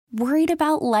Worried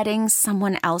about letting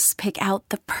someone else pick out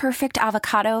the perfect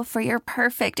avocado for your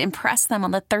perfect impress them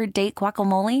on the third date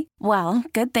guacamole? Well,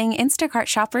 good thing Instacart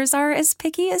shoppers are as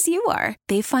picky as you are.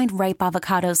 They find ripe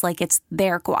avocados like it's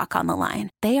their guac on the line.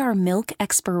 They are milk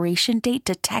expiration date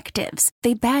detectives.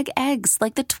 They bag eggs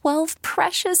like the 12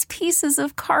 precious pieces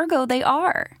of cargo they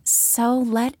are. So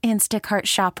let Instacart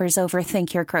shoppers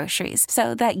overthink your groceries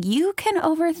so that you can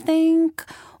overthink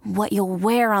what you'll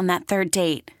wear on that third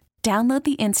date. Download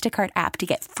the Instacart app to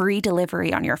get free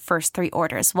delivery on your first 3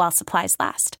 orders while supplies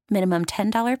last. Minimum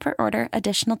 $10 per order.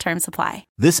 Additional terms apply.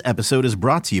 This episode is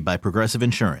brought to you by Progressive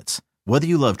Insurance. Whether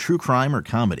you love true crime or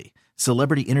comedy,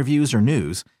 celebrity interviews or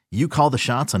news, you call the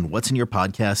shots on what's in your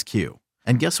podcast queue.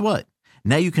 And guess what?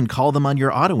 Now you can call them on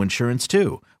your auto insurance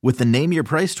too with the Name Your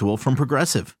Price tool from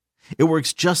Progressive. It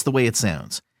works just the way it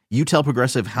sounds. You tell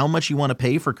Progressive how much you want to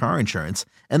pay for car insurance,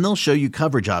 and they'll show you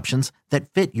coverage options that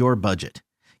fit your budget.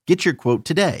 Get your quote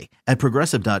today at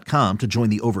Progressive.com to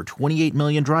join the over 28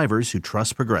 million drivers who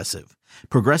trust Progressive.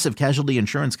 Progressive Casualty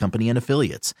Insurance Company and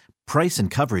Affiliates. Price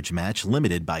and coverage match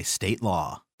limited by state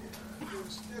law. It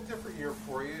was a different year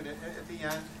for you, and at the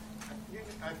end,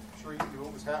 I'm sure you knew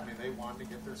what was happening. They wanted to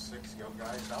get their 6 young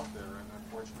guys out there, and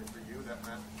unfortunately for you, that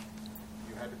meant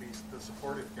you had to be the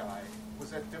supportive guy.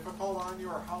 Was that difficult on you,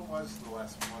 or how was the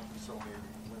last month or so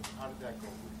maybe? How did that go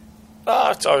for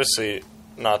you? It's obviously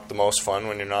not the most fun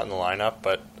when you're not in the lineup,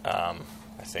 but I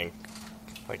think,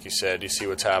 like you said, you see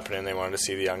what's happening. They wanted to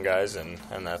see the young guys, and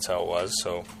that's how it was.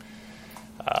 So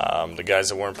the guys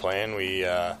that weren't playing, we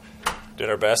did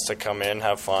our best to come in,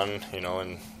 have fun,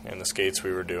 in the skates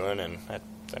we were doing, and I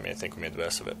think we made the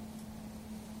best of it.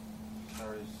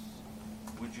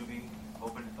 Would you be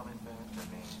open to coming back? I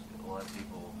mean, a lot of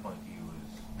people point to you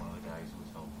as one of the guys who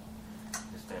has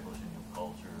helped establish a new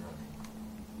culture. I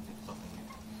mean, is it something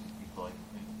you'd like?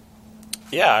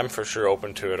 Yeah, I'm for sure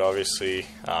open to it. Obviously,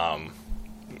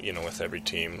 with every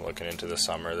team looking into the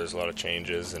summer, there's a lot of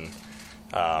changes, and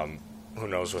who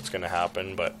knows what's going to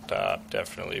happen. But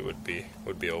definitely would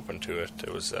be open to it.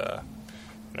 It was I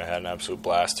had an absolute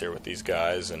blast here with these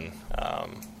guys, and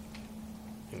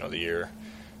the year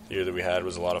that we had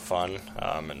was a lot of fun,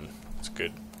 and it's a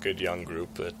good young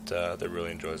group that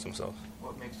really enjoys themselves.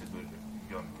 What makes a good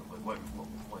young group?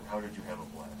 Like, how did you have a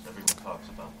blast? Everyone talks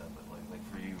about that, but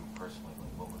like for you personally,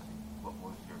 what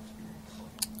was your experience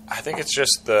like? I think it's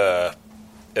just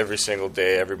every single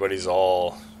day, everybody's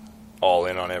all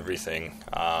in on everything.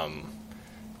 A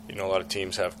lot of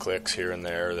teams have cliques here and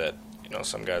there that,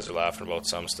 some guys are laughing about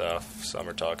some stuff, some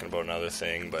are talking about another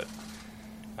thing, but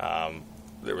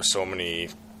there were so many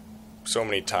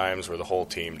times where the whole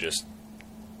team just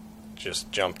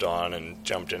jumped on and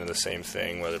jumped into the same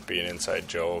thing, whether it be an inside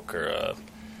joke or a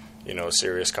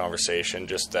serious conversation.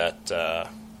 Just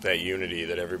that unity,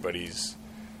 that everybody's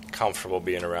comfortable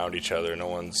being around each other. No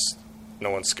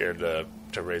one's scared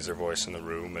to raise their voice in the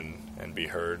room and be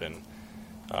heard, and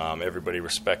everybody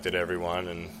respected everyone.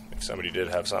 And if somebody did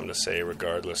have something to say,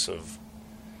 regardless of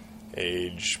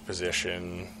age,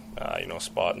 position,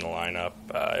 spot in the lineup,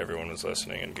 everyone was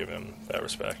listening and giving them that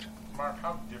respect. Mark,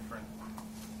 how different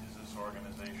is this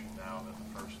organization now than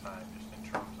the first time, just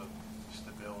in terms of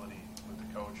stability with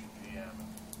the coach and GM,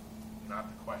 and not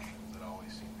the questions that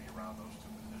always seem to be around those two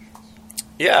positions?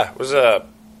 Yeah, it was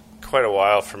quite a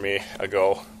while for me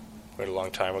ago, quite a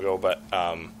long time ago, but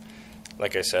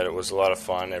like I said, it was a lot of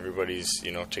fun. Everybody's,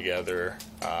 together.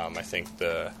 I think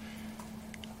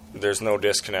there's no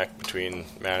disconnect between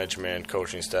management,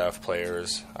 coaching staff,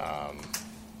 players.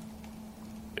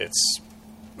 It's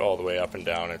all the way up and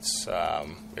down. It's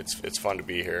fun to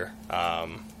be here,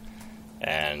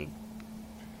 and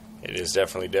it is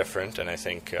definitely different. And I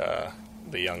think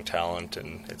the young talent,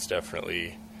 and it's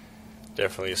definitely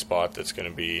a spot that's going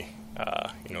to be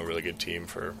a really good team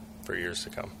for years to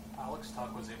come. Alex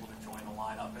Tuch was able to join the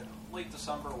lineup in late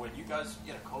December when you guys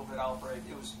had a COVID outbreak.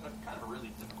 It was kind of a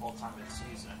really difficult time of the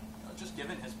season. Just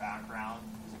given his background,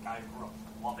 he's a guy who grew up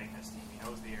loving this team. He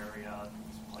knows the area.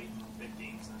 He's played in big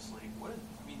games in this league.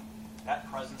 That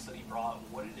presence that he brought,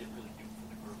 what did it really do for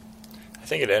the group? I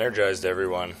think it energized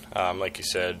everyone. Like you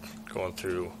said, going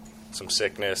through some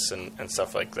sickness and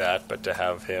stuff like that, but to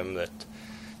have him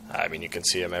you can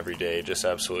see him every day, just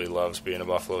absolutely loves being a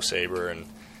Buffalo Sabre, and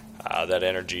that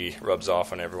energy rubs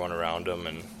off on everyone around him,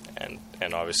 and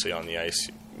obviously on the ice,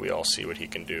 we all see what he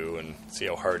can do and see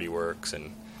how hard he works,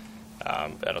 and I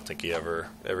don't think he ever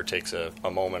takes a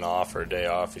moment off or a day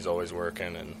off. He's always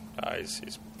working, and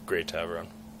he's great to have around.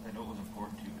 I know it was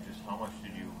important to you, but just how much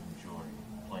did you enjoy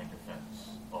playing defense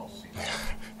all season?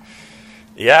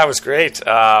 Yeah, it was great.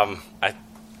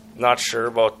 not sure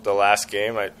about the last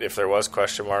game. If there was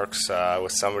question marks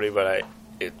with somebody, but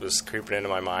it was creeping into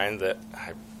my mind that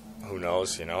who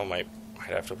knows, might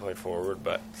have to play forward.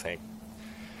 But thank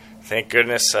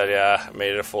goodness I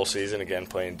made it a full season again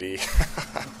playing D.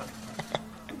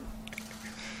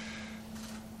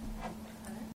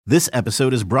 This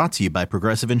episode is brought to you by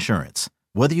Progressive Insurance.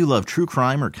 Whether you love true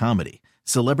crime or comedy,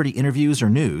 celebrity interviews or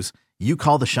news, you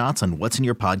call the shots on what's in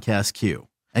your podcast queue.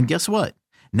 And guess what?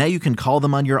 Now you can call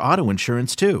them on your auto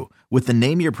insurance too with the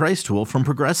Name Your Price tool from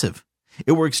Progressive.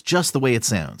 It works just the way it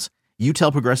sounds. You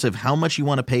tell Progressive how much you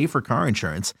want to pay for car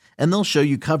insurance, and they'll show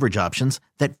you coverage options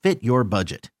that fit your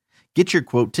budget. Get your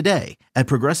quote today at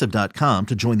Progressive.com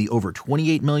to join the over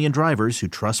 28 million drivers who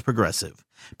trust Progressive.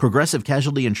 Progressive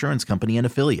Casualty Insurance Company and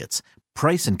Affiliates.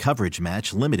 Price and coverage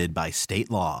match limited by state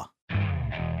law.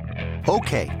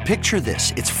 Okay, picture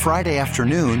this. It's Friday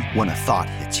afternoon when a thought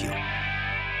hits you.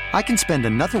 I can spend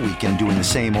another weekend doing the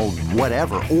same old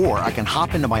whatever, or I can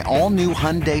hop into my all-new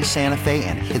Hyundai Santa Fe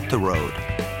and hit the road.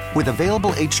 With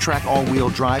available H-Track all-wheel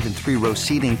drive and 3-row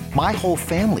seating, my whole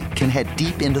family can head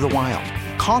deep into the wild.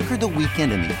 Conquer the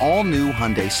weekend in the all-new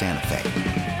Hyundai Santa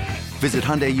Fe. Visit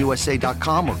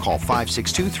HyundaiUSA.com or call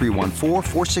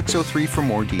 562-314-4603 for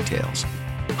more details.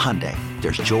 Hyundai,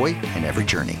 there's joy in every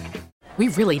journey. We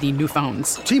really need new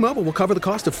phones. T-Mobile will cover the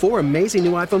cost of 4 amazing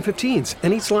new iPhone 15s,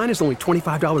 and each line is only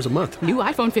 $25 a month. New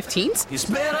iPhone 15s? It's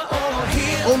better over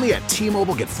here. Only at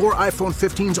T-Mobile, get 4 iPhone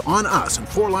 15s on us and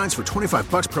 4 lines for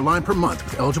 $25 per line per month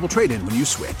with eligible trade-in when you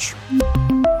switch.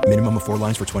 Minimum of 4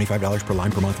 lines for $25 per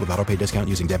line per month with autopay discount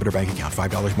using debit or bank account.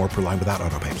 $5 more per line without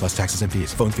autopay, plus taxes and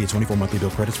fees. Phone fee at 24 monthly bill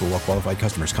credits for well-qualified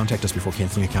customers. Contact us before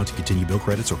canceling account to continue bill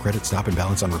credits or credit stop and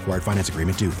balance on required finance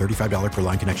agreement due. $35 per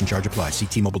line connection charge applies. See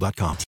T-Mobile.com.